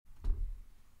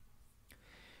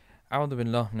أعوذ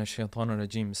بالله من الشيطان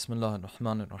الرجيم بسم الله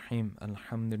الرحمن الرحيم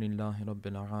الحمد لله رب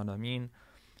العالمين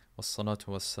والصلاة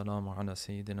والسلام على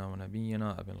سيدنا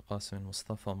ونبينا أبي القاسم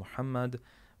المصطفى محمد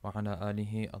وعلى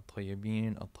آله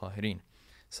الطيبين الطاهرين.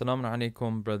 Assalamu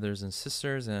alaikum, brothers and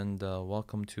sisters, and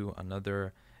welcome to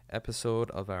another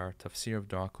episode of our Tafsir of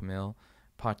Dua Kumail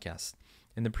podcast.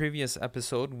 In the previous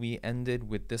episode, we ended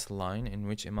with this line in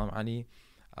which Imam Ali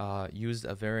used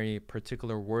a very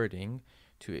particular wording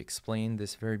to explain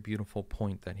this very beautiful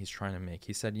point that he's trying to make.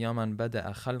 He said, يَا مَنْ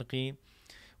بَدَأَ خَلْقِي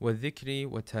وَذِكْرِي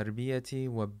وَتَرْبِيَتِي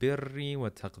وَبِرِّي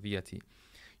وَتَقْوِيَتِي.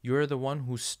 You're the one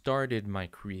who started my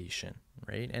creation,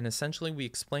 right? And essentially we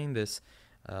explained this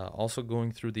also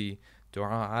going through the Dua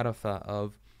Arafah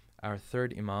of our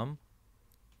third Imam.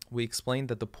 We explained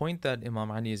that the point that Imam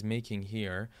Ali is making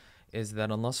here is that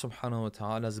Allah subhanahu wa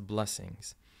ta'ala's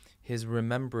blessings, His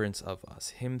remembrance of us,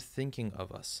 Him thinking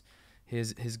of us,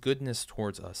 His goodness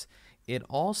towards us, it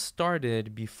all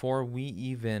started before we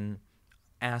even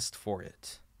asked for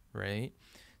it, right?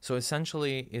 So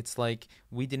essentially, it's like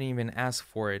we didn't even ask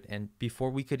for it, and before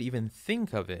we could even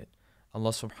think of it, Allah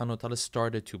subhanahu wa ta'ala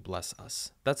started to bless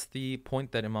us. That's the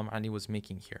point that Imam Ali was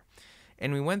making here.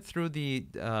 And we went through the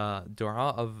dua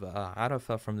of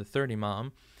Arafah from the third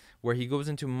Imam, where he goes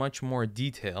into much more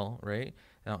detail, right?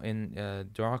 Now in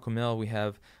Dua Kumail we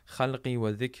have Khalqi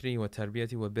wa Dhikri wa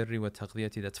Tarbiyati wa Birri wa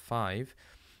Taqdiyati, that's 5.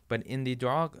 But in the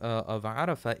Dua of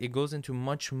Arafah, it goes into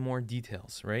much more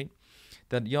details, right?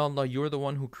 That, Ya Allah, you're the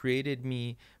one who created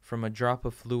me from a drop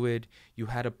of fluid. You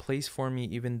had a place for me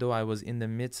even though I was in the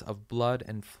midst of blood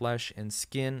and flesh and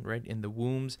skin, right? In the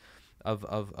wombs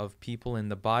of people, in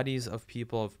the bodies of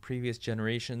people of previous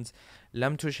generations.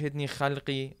 Lam tushhidni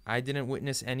khalqi, I didn't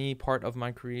witness any part of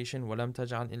my creation. Walam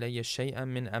taj'al ilayya shay'an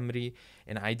min amri,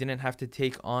 and I didn't have to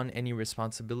take on any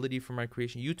responsibility for my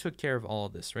creation. You took care of all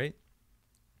of this, right?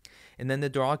 And then the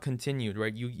dua continued,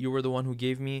 right? You were the one who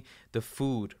gave me the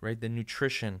food, right? The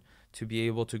nutrition to be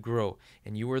able to grow.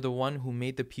 And you were the one who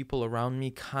made the people around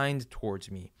me kind towards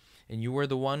me. And you were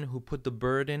the one who put the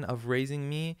burden of raising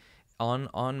me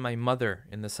on my mother,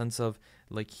 in the sense of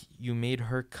like you made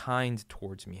her kind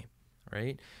towards me,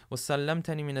 right?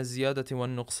 وَسَلَّمْتَنِي مِنَ الزِّيَادَةِ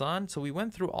وَالنُّقْصَانِ. So we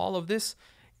went through all of this,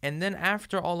 and then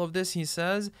after all of this he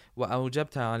says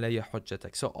وَأَوْجَبْتَ عَلَيَّ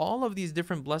حُجَّتَكَ. So all of these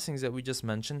different blessings that we just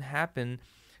mentioned happened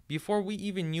before we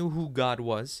even knew who God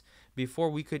was, before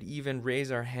we could even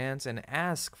raise our hands and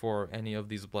ask for any of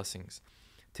these blessings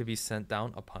to be sent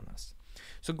down upon us.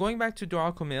 So going back to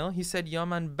Dua Kumail, he said, Ya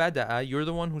man bada'a, you're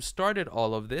the one who started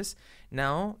all of this.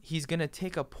 Now he's going to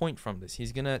take a point from this.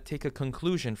 He's going to take a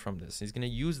conclusion from this. He's going to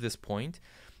use this point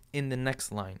in the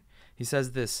next line. He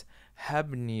says this,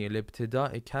 Habni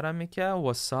libtida'i karamika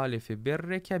wa salifi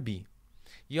birrika bi.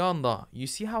 Ya Allah, you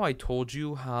see how I told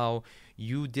you how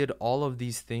you did all of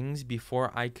these things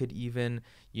before I could even,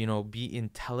 be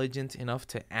intelligent enough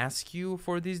to ask you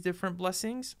for these different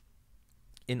blessings?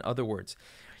 In other words,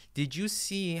 did you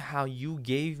see how you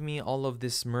gave me all of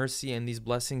this mercy and these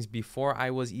blessings before I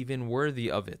was even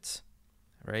worthy of it?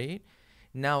 Right?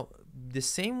 Now, the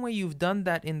same way you've done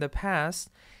that in the past,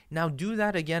 now do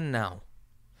that again now.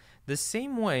 The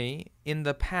same way in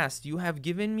the past you have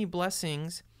given me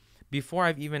blessings before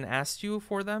I've even asked you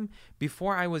for them,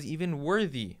 before I was even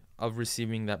worthy of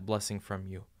receiving that blessing from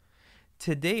you.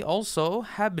 Today also,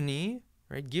 habni,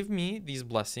 right? Give me these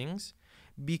blessings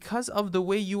because of the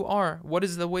way you are. What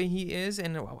is the way He is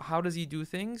and how does He do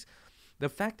things? The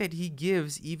fact that He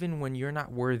gives even when you're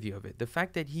not worthy of it. The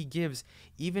fact that He gives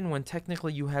even when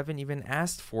technically you haven't even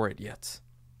asked for it yet.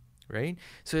 Right?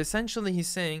 So essentially He's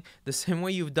saying the same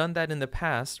way you've done that in the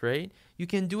past, right? You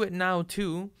can do it now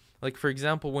too. Like for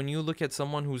example, when you look at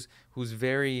someone who's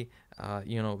very,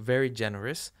 very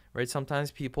generous, right?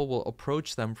 Sometimes people will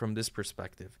approach them from this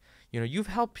perspective. You've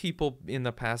helped people in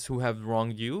the past who have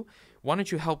wronged you. Why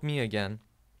don't you help me again?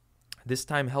 This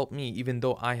time help me, even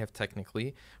though I have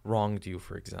technically wronged you,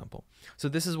 for example. So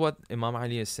this is what Imam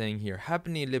Ali is saying here.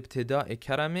 Habni libtida'i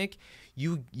karamik.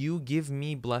 You give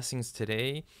me blessings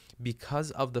today because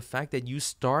of the fact that you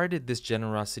started this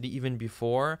generosity even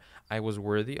before I was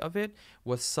worthy of it.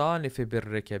 وَالصَّالِفِ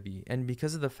بِالرِّكَبِ. And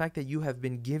because of the fact that you have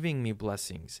been giving me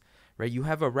blessings, right? You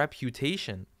have a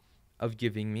reputation of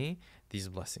giving me these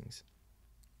blessings.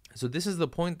 So this is the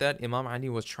point that Imam Ali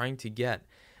was trying to get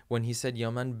when he said,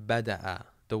 Yaman bada'a,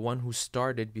 the one who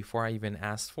started before I even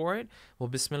asked for it. Well,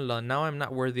 Bismillah, now I'm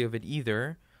not worthy of it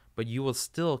either, but you will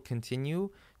still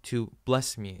continue to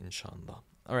bless me, inshallah.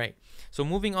 All right, so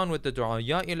moving on with the dua.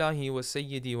 Ya ilahi wa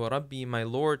sayyidi wa rabbi, my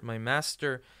Lord, my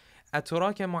Master,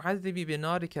 aturaka mu'adhibi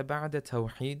binarika ba'da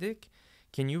tawhidik.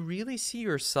 Can you really see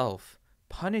yourself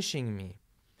punishing me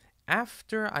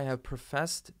after I have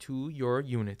professed to your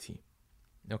unity.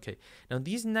 Okay, now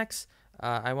these next,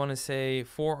 I want to say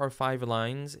 4 or 5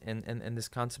 lines, and this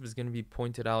concept is going to be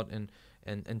pointed out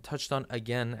and touched on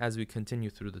again as we continue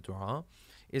through the dua,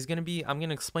 is going to be, I'm going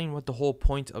to explain what the whole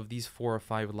point of these 4 or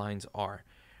 5 lines are,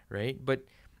 right? But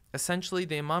essentially,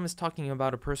 the Imam is talking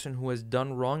about a person who has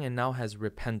done wrong and now has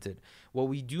repented. What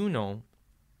we do know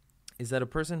is that a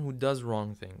person who does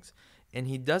wrong things and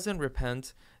he doesn't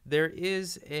repent, there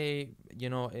is a, you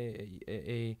know,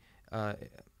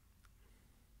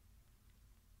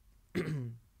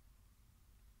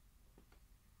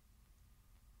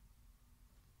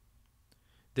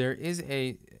 there is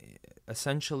a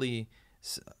essentially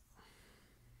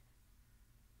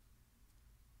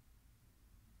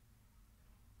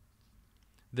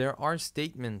there are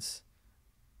statements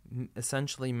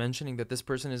essentially mentioning that this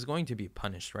person is going to be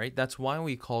punished, right? That's why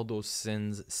we call those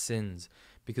sins,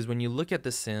 because when you look at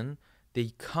the sin,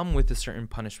 they come with a certain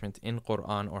punishment in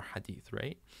Quran or Hadith,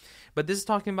 right? But this is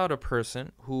talking about a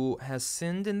person who has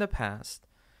sinned in the past,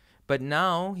 but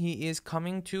now he is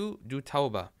coming to do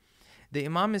tawbah. The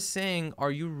Imam is saying,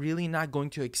 are you really not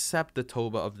going to accept the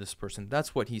tawbah of this person?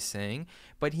 That's what he's saying,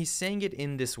 but he's saying it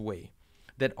in this way,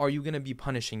 that are you going to be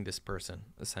punishing this person,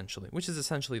 essentially, which is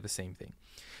essentially the same thing.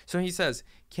 So he says,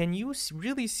 can you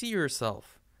really see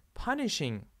yourself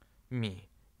punishing me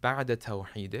بَعْدَ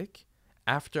تَوْحِيدِك,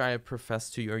 after I have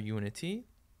professed to your unity,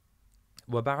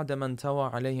 وَبَعْدَ مَنْ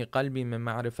تَوَى عَلَيْهِ قَلْبِي مِنْ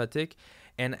مَعْرِفَتِكَ,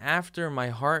 and after my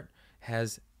heart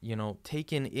has, you know,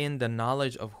 taken in the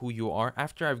knowledge of who you are,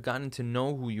 after I've gotten to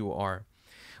know who you are,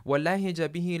 وَلَهِجَ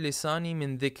بِهِ لِسَانِي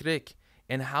مِنْ ذِكْرِكَ,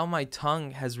 and how my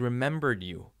tongue has remembered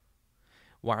you,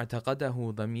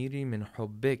 وَاعْتَقَدَهُ ضَمِيرِي مِنْ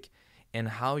حُبِّكَ, and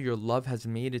how your love has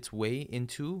made its way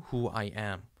into who I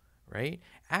am, right?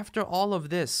 After all of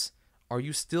this, are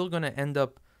you still going to end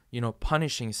up, you know,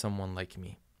 punishing someone like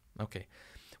me? Okay.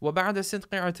 وَبَعْدَ صِدْقِ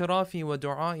اعْتِرَافِي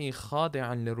وَدُعَائِي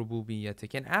خَاضِعًا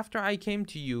لِرُبُوبِيَّتِكَ, and after I came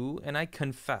to you and I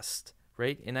confessed,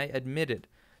 right, and I admitted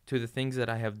to the things that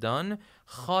I have done,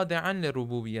 خَاضِعًا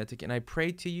لِرُبُوبِيَّتِكَ, and I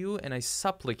prayed to you and I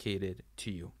supplicated to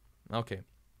you. Okay.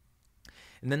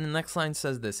 And then the next line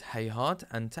says this, هَيْهَاتْ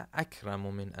أَنْتَ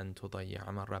أَكْرَمُ مِنْ أَنْ تُضَيِّعَ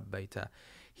مَنْ رَبَّيْتَ.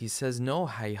 He says, no,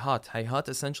 hayhat. Hayhat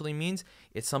essentially means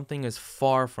it's something is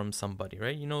far from somebody,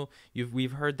 right? You know,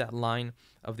 we've heard that line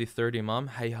of the third Imam,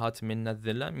 hayhat minna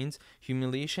dhilla, means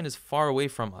humiliation is far away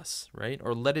from us, right?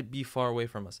 Or let it be far away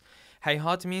from us.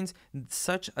 Hayhat means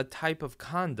such a type of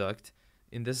conduct.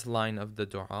 In this line of the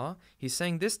dua, he's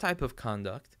saying this type of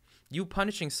conduct, you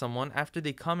punishing someone after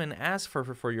they come and ask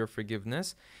for your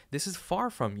forgiveness, this is far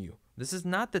from you. This is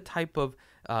not the type of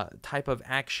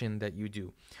action that you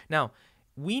do. Now,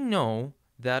 we know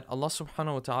that Allah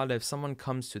subhanahu wa ta'ala, if someone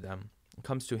comes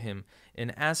to him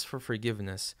and asks for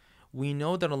forgiveness, we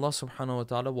know that Allah subhanahu wa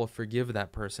ta'ala will forgive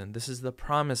that person. This is the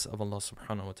promise of Allah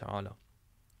subhanahu wa ta'ala.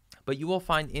 But you will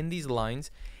find in these lines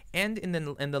and in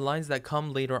the lines that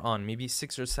come later on, maybe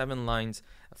 6 or 7 lines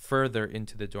further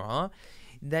into the dua,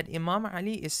 that Imam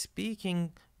Ali is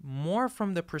speaking more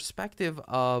from the perspective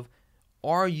of,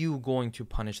 are you going to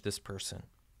punish this person,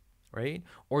 right?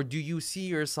 Or do you see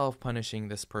yourself punishing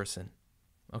this person?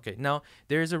 Okay, now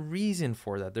there's a reason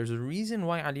for that. There's a reason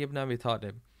why Ali ibn Abi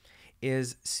Talib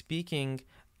is speaking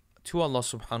to Allah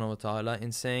subhanahu wa ta'ala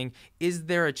and saying, is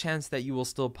there a chance that you will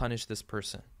still punish this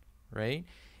person, right?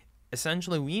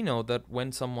 Essentially, we know that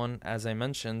when someone, as I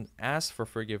mentioned, asks for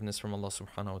forgiveness from Allah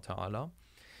subhanahu wa ta'ala,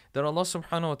 that Allah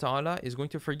subhanahu wa ta'ala is going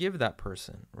to forgive that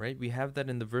person, right? We have that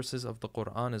in the verses of the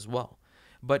Quran as well.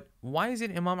 But why is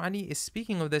it Imam Ali is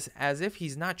speaking of this as if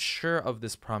he's not sure of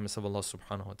this promise of Allah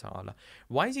subhanahu wa ta'ala?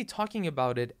 Why is he talking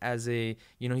about it as a,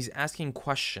 he's asking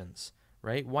questions,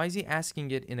 right? Why is he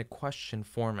asking it in a question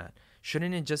format?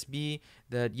 Shouldn't it just be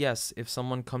that, yes, if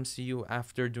someone comes to you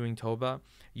after doing tawbah,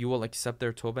 you will accept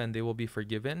their tawbah and they will be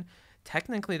forgiven?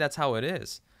 Technically, that's how it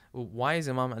is. Why is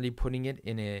Imam Ali putting it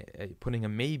in putting a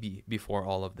maybe before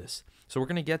all of this? So we're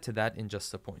going to get to that in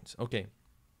just a point. Okay.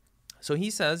 So he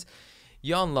says,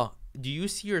 Ya Allah, do you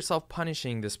see yourself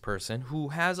punishing this person who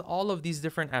has all of these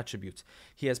different attributes?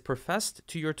 He has professed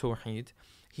to your tawheed.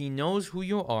 He knows who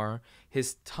you are.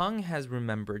 His tongue has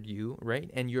remembered you,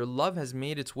 right? And your love has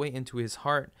made its way into his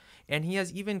heart. And he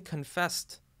has even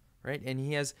confessed, right? And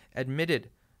he has admitted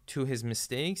to his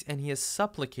mistakes, and he has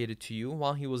supplicated to you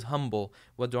while he was humble.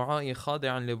 وَدُعَائِ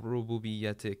خَاضِعًا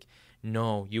لِرُبُوبِيَّتِكَ.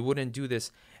 No, you wouldn't do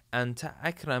this. أَنْتَ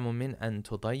أَكْرَمُ مِنْ أَنْ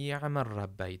تُضَيِّعَ مَنْ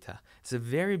رَبَّيْتَ. It's a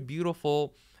very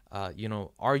beautiful,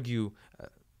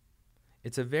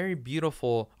 it's a very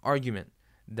beautiful argument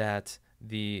that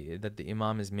the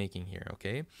Imam is making here,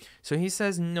 okay? So he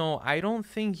says, no, I don't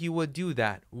think you would do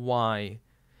that. Why?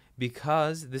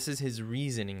 because this is his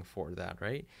reasoning for that,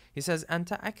 right? He says, أنت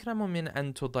أكرم من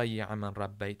أن تضيع من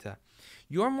ربيته.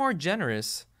 You're more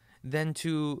generous than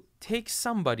to take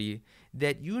somebody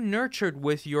that you nurtured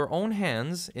with your own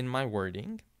hands, in my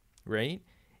wording, right?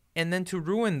 And then to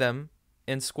ruin them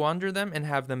and squander them and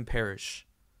have them perish.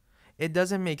 It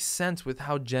doesn't make sense with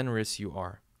how generous you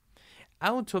are.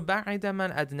 أو تبعد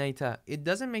من أدنيته. It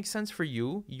doesn't make sense for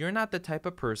you. You're not the type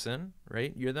of person,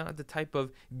 right? You're not the type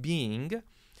of being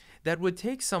that would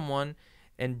take someone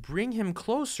and bring him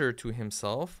closer to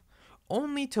himself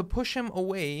only to push him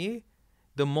away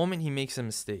the moment he makes a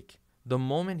mistake, the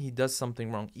moment he does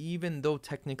something wrong, even though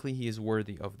technically he is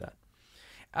worthy of that.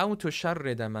 أو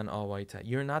تشرد من آويته.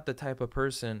 You're not the type of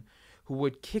person who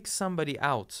would kick somebody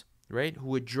out, right? Who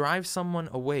would drive someone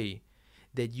away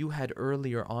that you had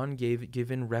earlier on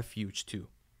given refuge to.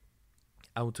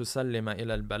 أو تسلم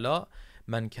إلى البلاء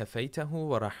من كفيته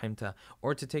ورحمته.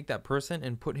 Or to take that person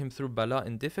and put him through bala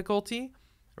and difficulty,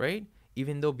 right?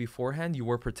 Even though beforehand you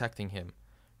were protecting him,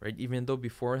 right? Even though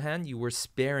beforehand you were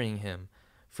sparing him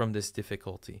from this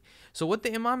difficulty. So what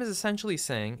the Imam is essentially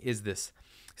saying is this.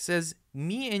 He says,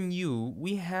 me and you,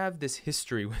 we have this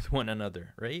history with one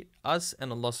another, right? Us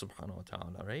and Allah subhanahu wa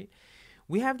ta'ala, right?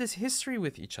 We have this history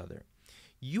with each other.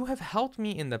 You have helped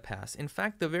me in the past. In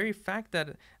fact, the very fact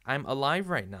that I'm alive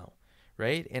right now,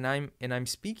 right? And I'm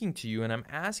speaking to you and I'm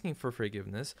asking for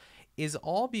forgiveness is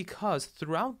all because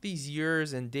throughout these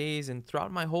years and days and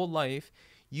throughout my whole life,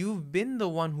 you've been the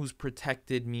one who's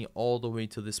protected me all the way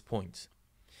to this point.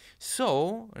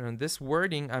 So, this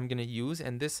wording I'm going to use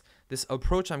and this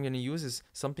approach I'm going to use is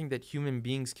something that human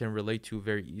beings can relate to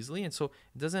very easily. And so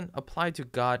it doesn't apply to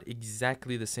God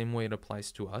exactly the same way it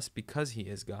applies to us because he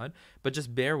is God. But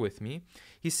just bear with me.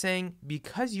 He's saying,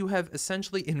 because you have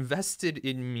essentially invested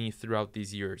in me throughout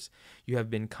these years, you have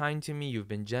been kind to me, you've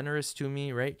been generous to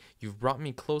me, right? You've brought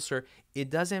me closer. It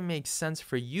doesn't make sense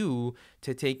for you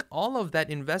to take all of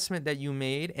that investment that you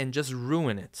made and just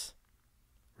ruin it,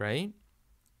 right?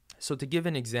 So to give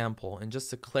an example and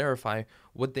just to clarify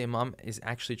what the Imam is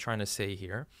actually trying to say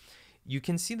here, you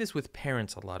can see this with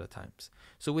parents a lot of times.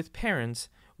 So with parents,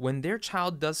 when their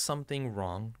child does something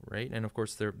wrong, right? And of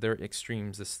course, they're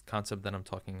extremes, this concept that I'm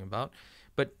talking about.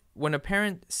 But when a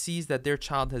parent sees that their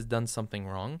child has done something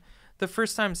wrong, the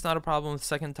first time it's not a problem, the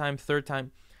second time, third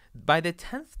time. By the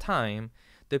 10th time,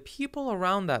 the people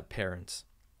around that parent,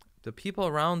 the people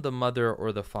around the mother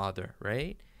or the father,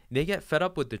 right? They get fed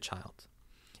up with the child.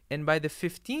 And by the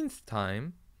 15th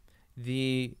time,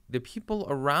 the people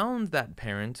around that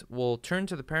parent will turn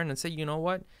to the parent and say, you know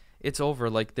what? It's over.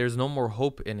 Like, there's no more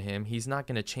hope in him. He's not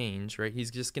going to change, right? He's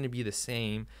just going to be the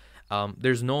same.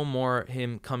 There's no more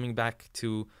him coming back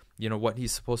to, what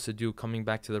he's supposed to do, coming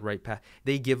back to the right path.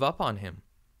 They give up on him,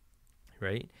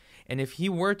 right? And if he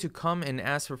were to come and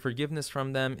ask for forgiveness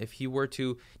from them, if he were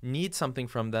to need something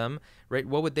from them, right,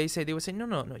 what would they say? They would say,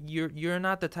 no, you're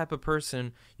not the type of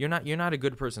person, you're not a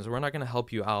good person, so we're not going to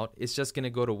help you out. It's just going to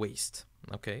go to waste,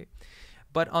 okay?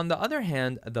 But on the other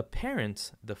hand, the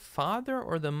parents, the father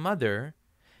or the mother,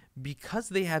 because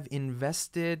they have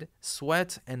invested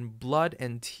sweat and blood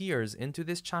and tears into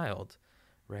this child,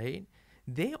 right,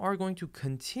 they are going to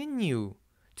continue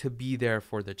to be there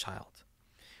for the child.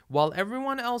 While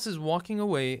everyone else is walking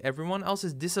away, everyone else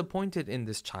is disappointed in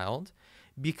this child,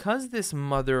 because this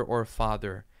mother or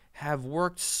father have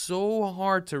worked so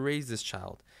hard to raise this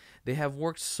child. They have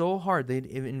worked so hard.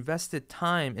 They've invested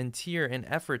time and tear and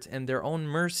efforts and their own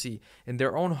mercy and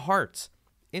their own hearts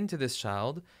into this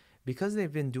child. Because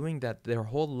they've been doing that their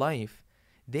whole life,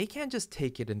 they can't just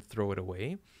take it and throw it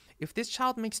away. If this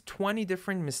child makes 20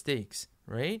 different mistakes,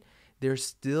 right? They're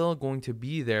still going to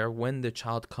be there when the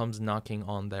child comes knocking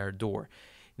on their door.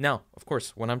 Now, of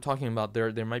course, when I'm talking about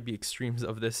there might be extremes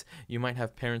of this. You might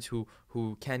have parents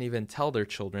who can't even tell their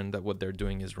children that what they're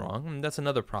doing is wrong. And that's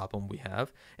another problem we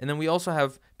have. And then we also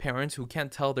have parents who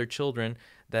can't tell their children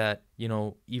that,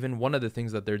 even one of the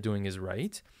things that they're doing is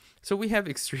right. So we have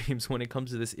extremes when it comes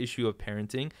to this issue of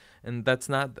parenting. And that's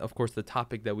not, of course, the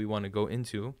topic that we want to go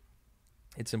into.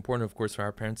 It's important, of course, for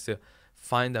our parents to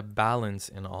find a balance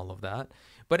in all of that.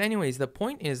 But anyways, the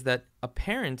point is that a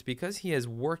parent, because he has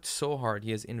worked so hard,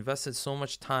 he has invested so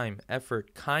much time,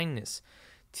 effort, kindness,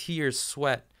 tears,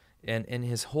 sweat, and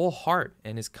his whole heart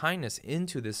and his kindness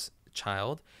into this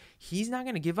child, he's not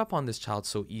going to give up on this child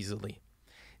so easily.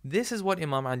 This is what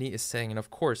Imam Ali is saying. And of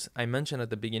course, I mentioned at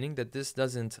the beginning that this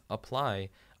doesn't apply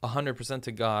 100%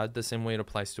 to God the same way it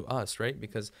applies to us, right?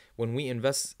 Because when we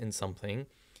invest in something,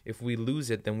 if we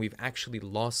lose it, then we've actually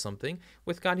lost something.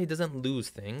 With God, he doesn't lose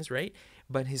things, right?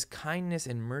 But his kindness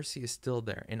and mercy is still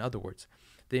there. In other words,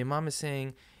 the Imam is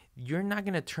saying, you're not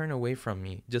going to turn away from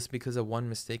me just because of one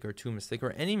mistake or two mistakes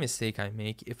or any mistake I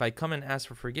make. If I come and ask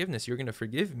for forgiveness, you're going to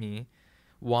forgive me.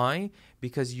 Why?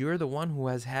 Because you're the one who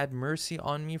has had mercy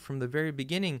on me from the very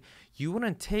beginning. You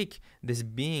wouldn't take this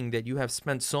being that you have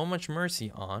spent so much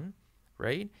mercy on,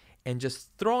 right, and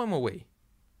just throw him away,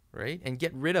 right, and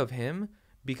get rid of him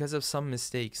because of some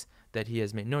mistakes that he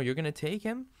has made. No, you're going to take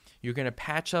him. You're going to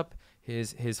patch up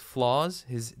his flaws,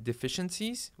 his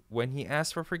deficiencies when he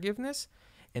asks for forgiveness,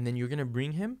 and then you're going to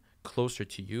bring him closer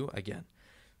to you again.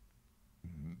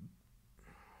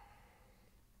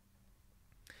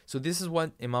 So this is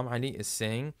what Imam Ali is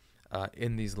saying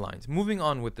in these lines. Moving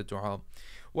on with the dua.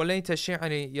 وَلَيْتَ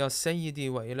شِعْرِي يَا سَيِّدِي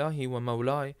وَإِلَهِي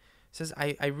وَمَوْلَاي. Says,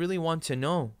 I really want to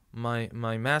know, my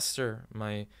master,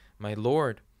 my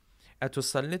Lord.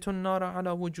 أَتُسَلِّتُ النَّارَ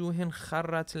عَلَى وُجُوهٍ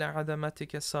خَرَّتْ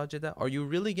لَعَدَمَتِكَ سَاجِدًا. Are you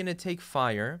really going to take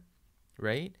fire,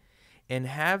 right, and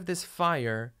have this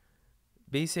fire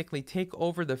basically take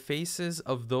over the faces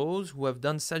of those who have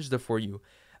done sajda for you?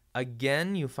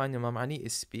 Again, you find Imam Ali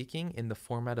is speaking in the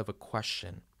format of a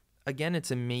question. Again,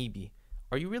 it's a maybe.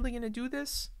 Are you really going to do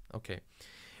this? Okay.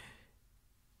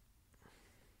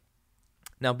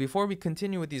 Now, before we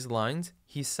continue with these lines,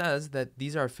 he says that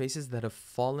these are faces that have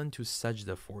fallen to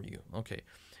sajda for you. Okay.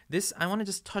 This, I want to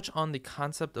just touch on the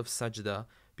concept of sajda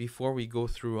before we go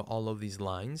through all of these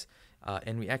lines.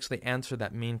 And we actually answer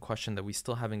that main question that we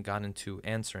still haven't gotten to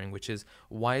answering, which is,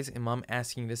 why is Imam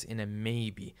asking this in a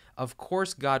maybe? Of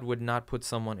course, God would not put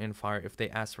someone in fire if they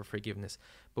ask for forgiveness.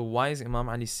 But why is Imam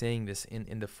Ali saying this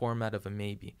in the format of a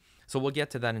maybe? So we'll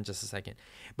get to that in just a second.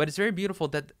 But it's very beautiful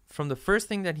that from the first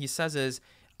thing that he says is,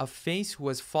 a face who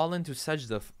has fallen to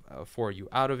sajda for you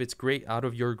out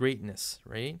of your greatness,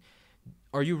 right?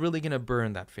 Are you really going to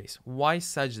burn that face? Why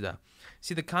sajda?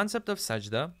 See, the concept of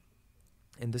sajda,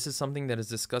 and this is something that is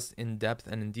discussed in depth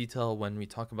and in detail when we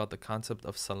talk about the concept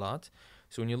of salat.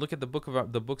 So when you look at the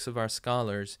books of our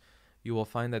scholars, you will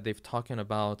find that they've talked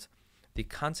about the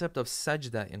concept of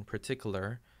sajda in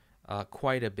particular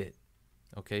quite a bit,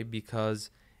 okay? Because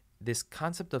this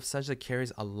concept of sajda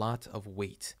carries a lot of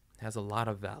weight, has a lot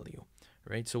of value,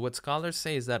 right? So what scholars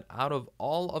say is that out of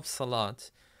all of salat,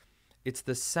 it's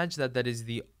the sajda that is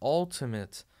the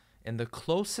ultimate and the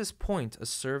closest point a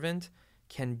servant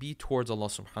can be towards Allah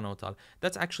subhanahu wa ta'ala.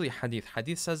 That's actually hadith.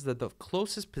 Hadith says that the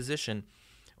closest position,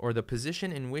 or the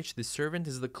position in which the servant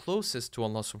is the closest to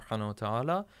Allah subhanahu wa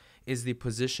ta'ala, is the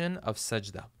position of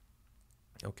sajda.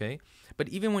 Okay? But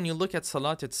even when you look at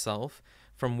salat itself,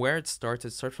 from where it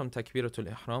starts from takbiratul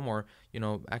ihram, or,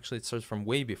 actually it starts from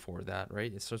way before that,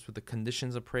 right? It starts with the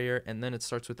conditions of prayer, and then it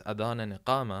starts with adhan and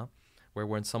iqama, where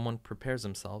when someone prepares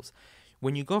themselves.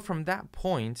 When you go from that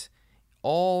point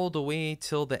all the way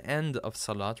till the end of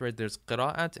salat, right? There's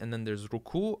qira'at, and then there's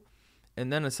ruku',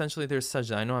 and then essentially there's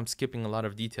sajda. I know I'm skipping a lot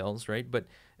of details, right? But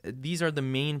these are the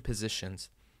main positions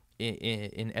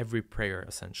in every prayer,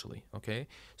 essentially, okay?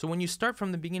 So when you start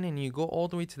from the beginning and you go all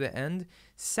the way to the end,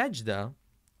 sajda,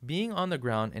 being on the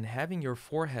ground and having your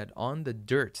forehead on the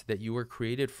dirt that you were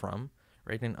created from,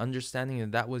 right? And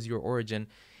understanding that was your origin,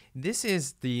 this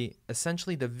is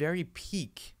essentially the very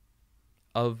peak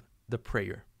of the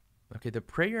prayer. Okay, the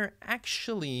prayer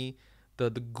actually, the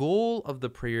goal of the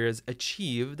prayer is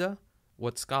achieved,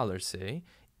 what scholars say,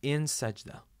 in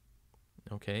sajda.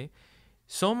 Okay,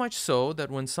 so much so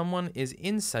that when someone is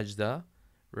in sajda,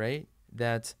 right,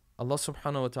 that Allah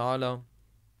subhanahu wa ta'ala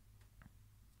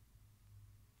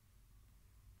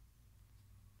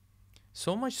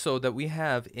so much so that we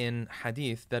have in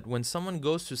hadith that when someone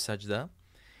goes to sajda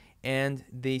and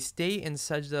they stay in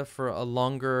sajda for a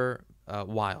longer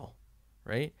while,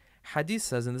 right? Hadith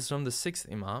says, and this is from the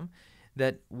 6th Imam,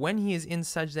 that when he is in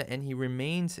sajda and he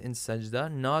remains in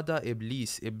sajda, nada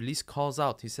Iblis calls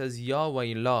out. He says, Ya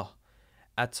waylah,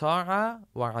 ata'a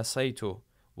wa asaytu,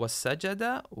 wa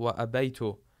sajada wa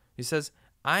abaytu. He says,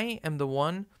 I am the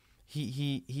one,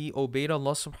 he obeyed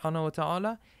Allah subhanahu wa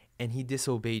ta'ala, and he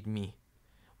disobeyed me.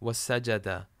 Was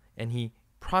sajada, and he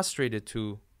prostrated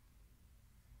to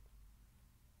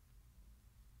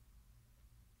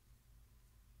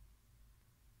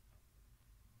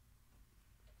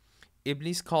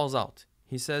Iblis calls out.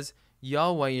 He says,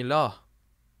 Ya waylah.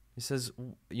 He says,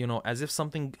 as if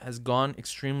something has gone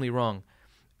extremely wrong.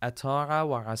 Ata'a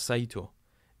wa asaytu.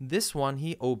 This one,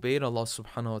 he obeyed Allah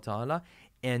subhanahu wa ta'ala,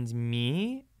 and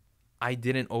me, I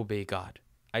didn't obey God.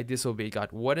 I disobeyed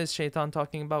God. What is Shaitan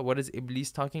talking about? What is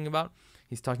Iblis talking about?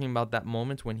 He's talking about that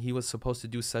moment when he was supposed to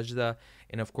do sajda,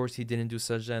 and of course he didn't do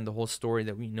sajda, and the whole story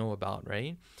that we know about,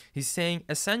 right? He's saying,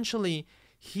 essentially,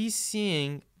 he's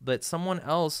seeing that someone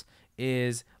else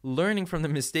is learning from the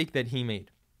mistake that he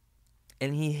made.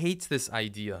 And he hates this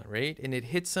idea, right? And it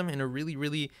hits him in a really,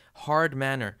 really hard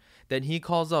manner that he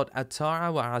calls out,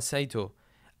 Ata'a wa asaytu.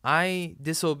 I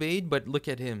disobeyed, but look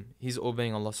at him. He's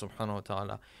obeying Allah subhanahu wa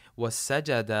ta'ala.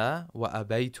 وَسَجَدَ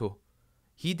وَأَبَيْتُ.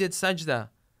 He did sajda,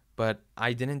 but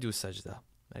I didn't do sajda.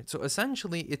 Right? So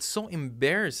essentially, it's so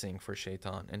embarrassing for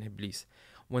shaitan and iblis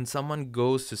when someone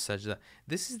goes to sajda.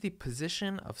 This is the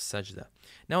position of sajda.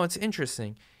 Now, it's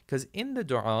interesting because in the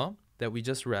dua that we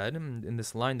just read, in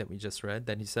this line that we just read,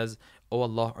 that he says, "Oh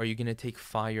Allah, are you going to take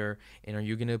fire and are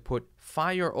you going to put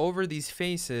fire over these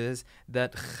faces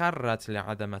that kharrat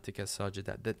li'adamatika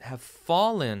sajda, that have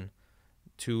fallen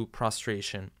to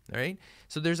prostration," right?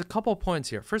 So there's a couple points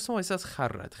here. First of all, it says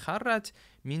kharrat. Kharrat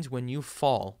means when you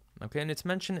fall, okay? And it's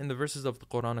mentioned in the verses of the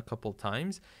Quran a couple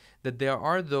times that there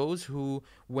are those who,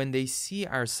 when they see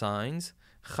our signs,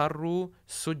 kharru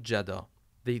sujjada,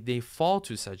 they fall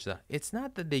to sajda. It's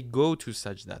not that they go to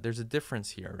sajda. There's a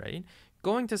difference here, right?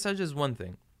 Going to sajda is one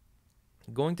thing.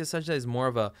 Going to sajda is more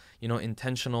of a,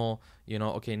 intentional,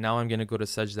 okay, now I'm going to go to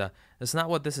sajda. That's not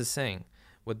what this is saying.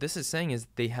 What this is saying is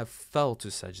they have fell to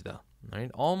sajda,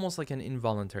 right? Almost like an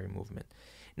involuntary movement.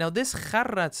 Now this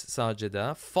kharrat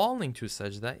sajda, falling to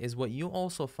sajda, is what you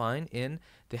also find in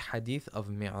the hadith of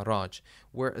Mi'raj,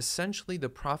 where essentially the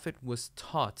Prophet was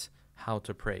taught how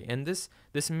to pray. And this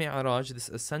Mi'raj, this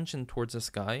ascension towards the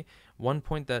sky, one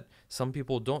point that some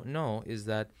people don't know is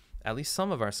that, at least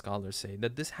some of our scholars say,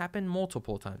 that this happened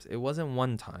multiple times. It wasn't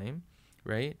one time,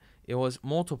 right? It was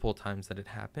multiple times that it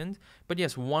happened. But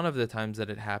yes, one of the times that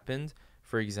it happened,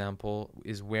 for example,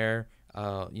 is where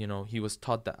he was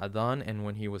taught the adhan and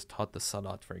when he was taught the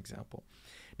salat, for example.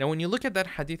 Now, when you look at that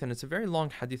hadith, and it's a very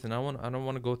long hadith, and I don't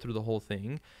want to go through the whole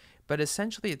thing, but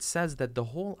essentially it says that the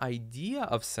whole idea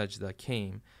of sajda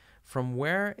came from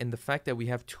where, in the fact that we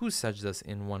have two sajdas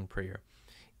in one prayer,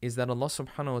 is that Allah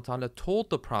subhanahu wa ta'ala told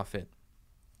the Prophet,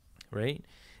 right,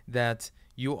 that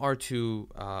you are to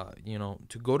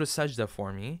go to sajda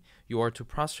for me, you are to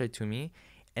prostrate to me,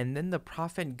 and then the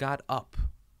Prophet got up,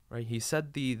 right? He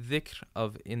said the dhikr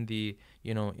in the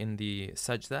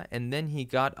sajda, and then he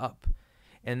got up.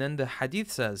 And then the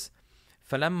hadith says,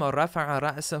 فَلَمَّا رَفَعَ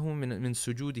رَأْسَهُ مِنْ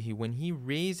سُجُودِهِ, when he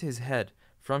raised his head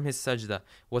from his sajda,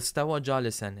 وَاسْتَوَى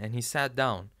جَالِسًا, and he sat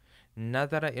down,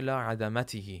 نَذَرَ إِلَىٰ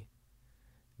عَدَمَتِهِ,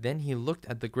 then he looked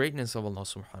at the greatness of Allah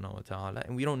subhanahu wa ta'ala,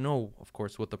 and we don't know, of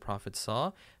course, what the Prophet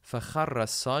saw. فَخَرَّ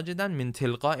سَاجِدًا مِنْ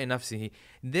تِلْقَاءِ نَفْسِهِ,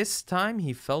 this time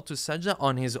he fell to sajda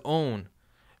on his own.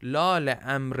 لَا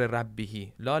لَأَمْرِ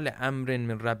رَبِّهِ, لَا لَأَمْرٍ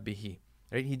مِنْ رَبِّهِ.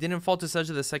 Right? He didn't fall to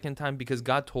sajda the second time because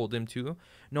God told him to.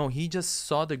 No, he just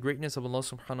saw the greatness of Allah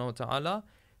subhanahu wa ta'ala,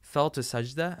 fell to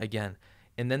sajda again.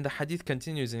 And then the hadith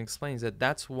continues and explains that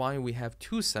that's why we have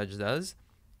two sajdas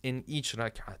in each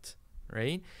rak'at,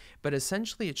 right? But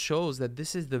essentially it shows that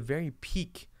this is the very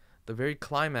peak, the very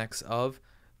climax of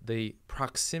the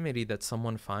proximity that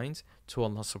someone finds to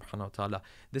Allah subhanahu wa ta'ala.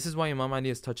 This is why Imam Ali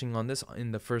is touching on this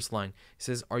in the first line. He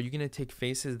says, are you going to take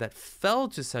faces that fell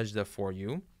to sajda for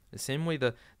you? The same way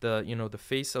the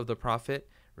face of the Prophet,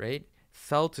 right,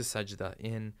 fell to sajda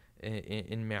in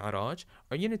Mi'raj.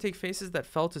 Are you going to take faces that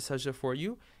fell to sajda for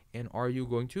you, and are you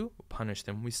going to punish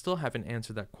them? We still haven't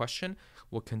answered that question.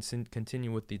 We'll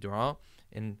continue with the dua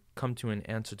and come to an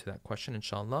answer to that question,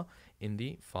 inshallah, in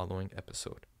the following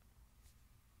episode.